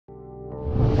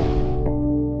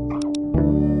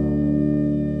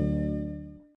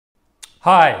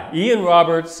Hi, Ian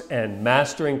Roberts and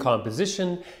Mastering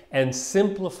Composition and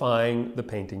Simplifying the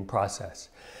Painting Process.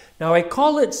 Now I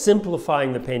call it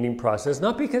simplifying the painting process,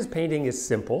 not because painting is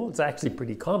simple, it's actually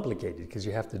pretty complicated because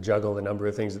you have to juggle a number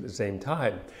of things at the same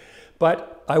time.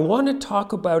 But I want to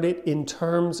talk about it in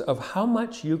terms of how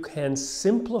much you can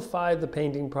simplify the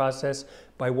painting process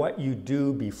by what you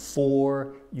do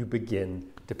before you begin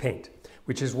to paint.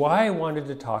 Which is why I wanted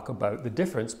to talk about the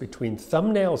difference between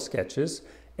thumbnail sketches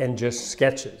and just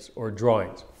sketches or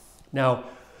drawings. Now,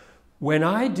 when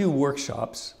I do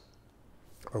workshops,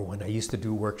 or when I used to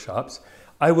do workshops,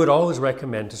 I would always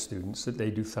recommend to students that they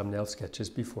do thumbnail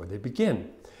sketches before they begin.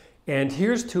 And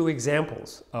here's two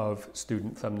examples of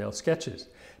student thumbnail sketches.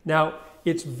 Now,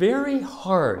 it's very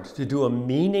hard to do a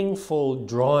meaningful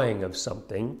drawing of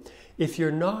something if you're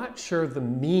not sure the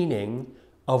meaning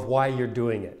of why you're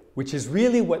doing it, which is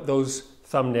really what those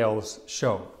thumbnails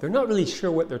show. They're not really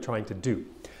sure what they're trying to do.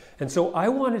 And so I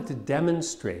wanted to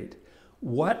demonstrate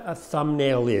what a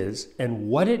thumbnail is and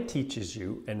what it teaches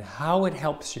you and how it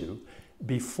helps you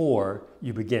before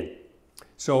you begin.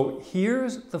 So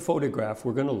here's the photograph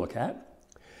we're going to look at,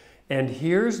 and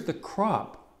here's the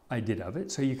crop I did of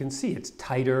it. So you can see it's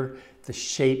tighter, the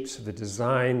shapes, the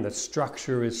design, the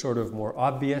structure is sort of more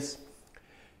obvious.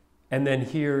 And then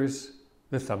here's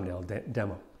the thumbnail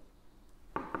demo.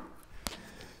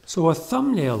 So a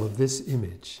thumbnail of this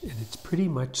image, and it's pretty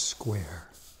much square,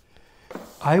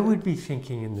 I would be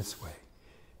thinking in this way.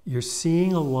 You're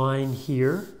seeing a line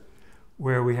here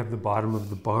where we have the bottom of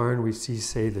the barn. We see,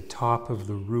 say, the top of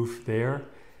the roof there.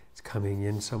 It's coming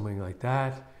in something like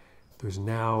that. There's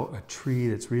now a tree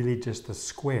that's really just a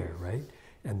square, right?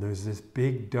 And there's this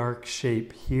big dark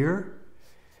shape here,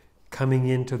 coming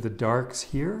into the darks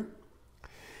here.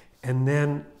 And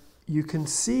then you can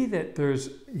see that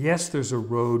there's a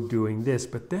road doing this,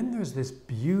 but then there's this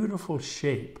beautiful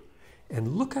shape.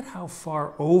 And look at how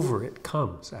far over it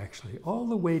comes, actually, all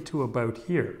the way to about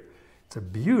here. It's a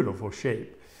beautiful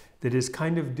shape that is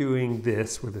kind of doing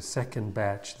this with a second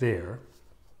batch there.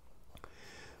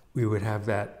 We would have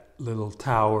that little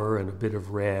tower and a bit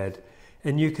of red.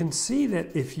 And you can see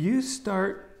that if you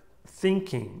start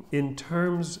thinking in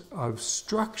terms of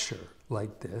structure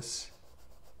like this,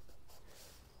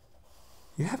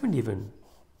 you haven't even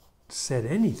said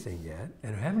anything yet,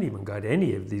 and I haven't even got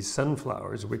any of these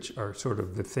sunflowers, which are sort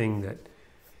of the thing that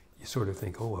you sort of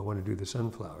think, oh, I want to do the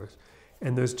sunflowers.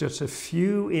 And there's just a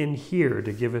few in here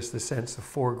to give us the sense of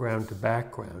foreground to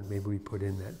background. Maybe we put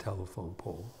in that telephone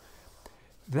pole.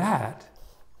 That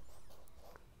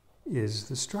is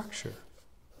the structure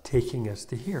taking us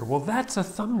to here. Well, that's a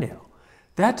thumbnail.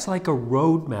 That's like a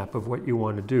roadmap of what you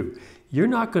want to do. You're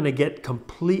not going to get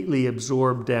completely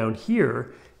absorbed down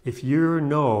here if you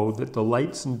know that the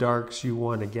lights and darks you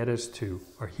want to get us to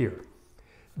are here.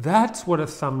 That's what a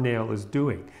thumbnail is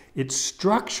doing. It's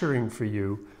structuring for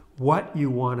you what you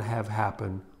want to have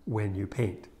happen when you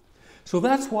paint. So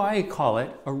that's why I call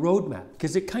it a roadmap,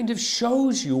 because it kind of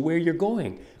shows you where you're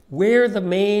going, where the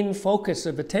main focus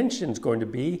of attention is going to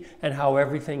be, and how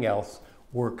everything else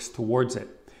works towards it.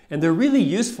 And they're really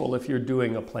useful if you're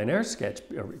doing a plein air sketch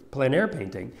or plein air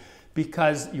painting,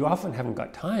 because you often haven't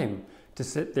got time to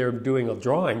sit there doing a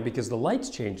drawing because the light's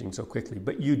changing so quickly.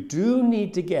 But you do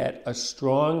need to get a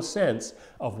strong sense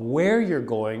of where you're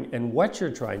going and what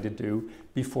you're trying to do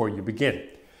before you begin.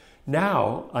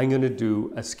 Now I'm going to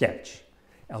do a sketch,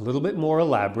 a little bit more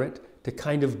elaborate, to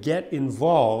kind of get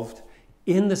involved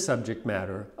in the subject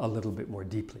matter a little bit more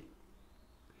deeply.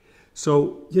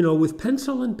 So, you know, with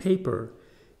pencil and paper,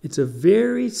 it's a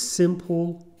very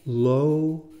simple,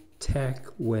 low-tech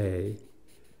way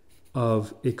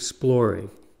of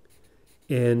exploring.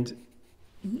 And,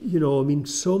 you know, I mean,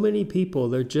 so many people,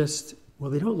 they're just, well,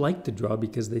 they don't like to draw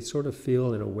because they sort of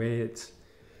feel in a way it's,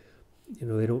 you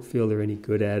know, they don't feel they're any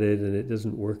good at it and it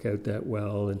doesn't work out that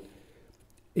well.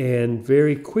 And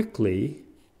very quickly,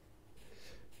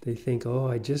 they think, oh,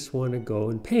 I just want to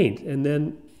go and paint. And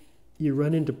then you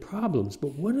run into problems.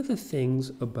 But one of the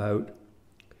things about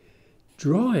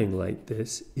drawing like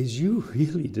this is you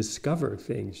really discover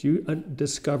things. You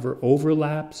discover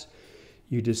overlaps,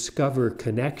 you discover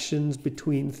connections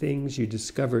between things, you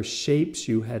discover shapes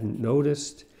you hadn't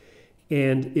noticed,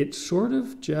 and it sort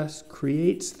of just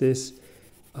creates this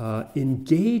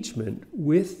engagement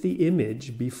with the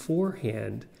image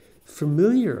beforehand,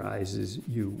 familiarizes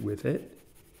you with it.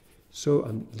 So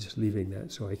I'm just leaving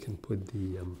that so I can put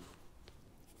the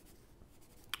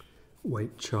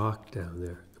white chalk down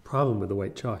there. Problem with the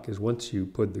white chalk is once you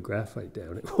put the graphite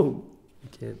down, it won't, you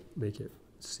can't make it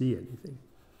see anything.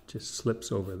 It just slips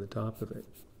over the top of it.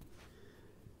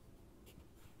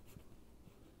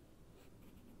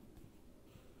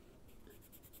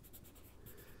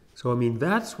 So, I mean,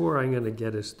 that's where I'm going to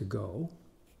get us to go.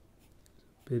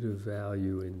 A bit of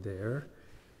value in there.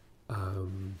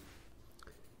 And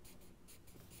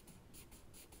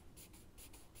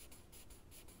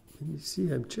you see,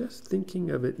 I'm just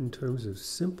thinking of it in terms of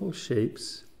simple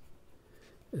shapes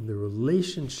and the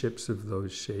relationships of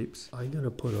those shapes. I'm going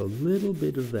to put a little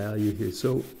bit of value here.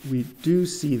 So we do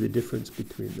see the difference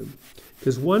between them.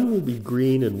 Because one will be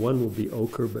green and one will be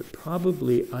ochre, but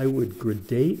probably I would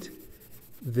gradate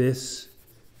this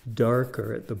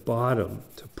darker at the bottom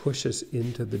to push us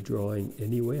into the drawing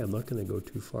anyway. I'm not going to go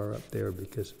too far up there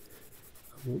because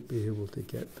I won't be able to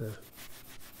get the...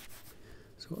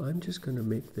 So I'm just going to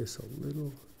make this a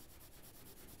little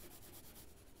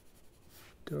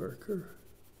darker.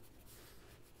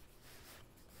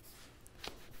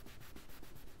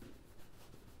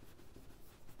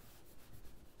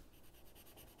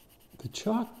 The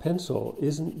chalk pencil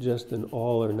isn't just an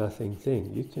all or nothing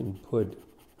thing. You can put,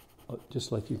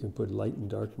 just like you can put light and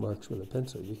dark marks with a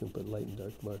pencil, you can put light and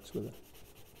dark marks with a...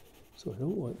 So I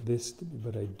don't want this to be,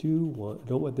 but I don't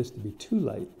want this to be too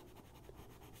light.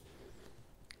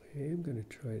 Okay, I'm going to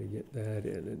try to get that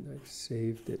in, and I've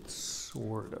saved it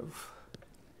sort of.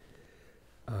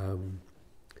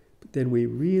 But then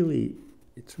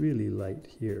it's really light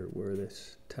here where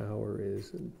this tower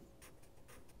is, and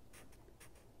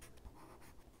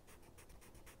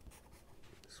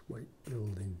this white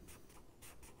building.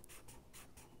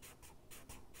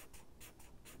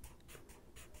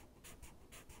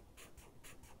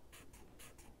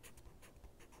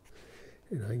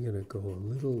 And I'm going to go a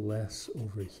little less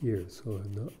over here, so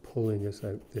I'm not pulling us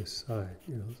out this side,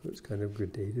 you know, so it's kind of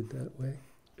gradated that way.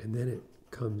 And then it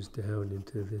comes down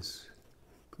into this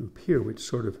group here, which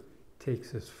sort of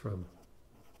takes us from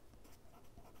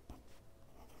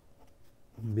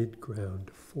midground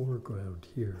to foreground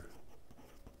here.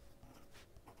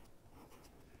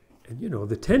 And, you know,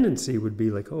 the tendency would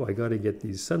be like, oh, I got to get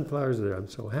these sunflowers there. I'm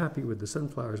so happy with the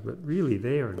sunflowers, but really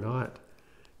they are not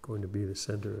going to be the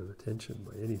center of attention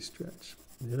by any stretch.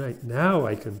 And then now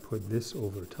I can put this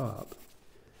over top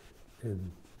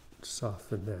and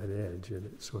soften that edge, and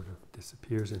it sort of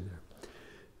disappears in there.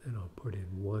 Then I'll put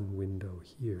in one window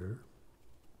here.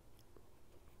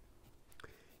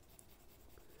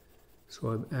 So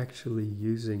I'm actually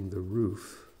using the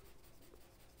roof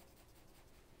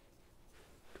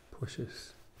to push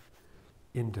us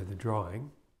into the drawing.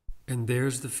 And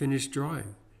there's the finished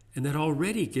drawing. And that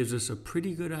already gives us a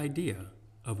pretty good idea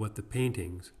of what the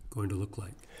painting's going to look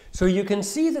like. So you can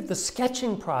see that the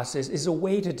sketching process is a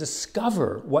way to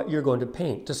discover what you're going to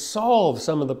paint, to solve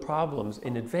some of the problems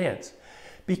in advance,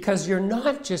 because you're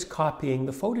not just copying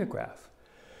the photograph.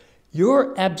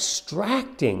 You're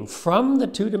abstracting from the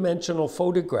two-dimensional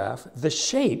photograph the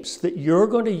shapes that you're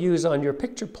going to use on your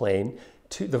picture plane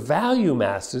to the value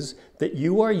masses that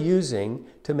you are using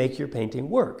to make your painting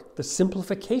work, the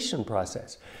simplification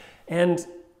process. And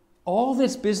all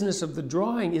this business of the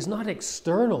drawing is not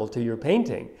external to your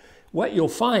painting. What you'll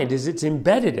find is it's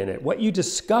embedded in it. What you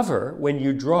discover when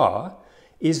you draw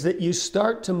is that you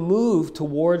start to move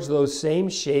towards those same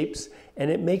shapes,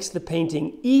 and it makes the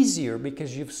painting easier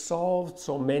because you've solved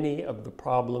so many of the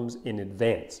problems in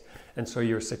advance. And so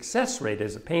your success rate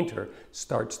as a painter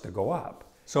starts to go up.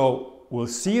 So we'll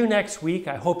see you next week.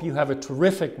 I hope you have a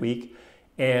terrific week,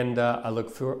 and I look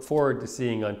forward to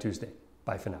seeing you on Tuesday.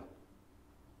 Bye for now.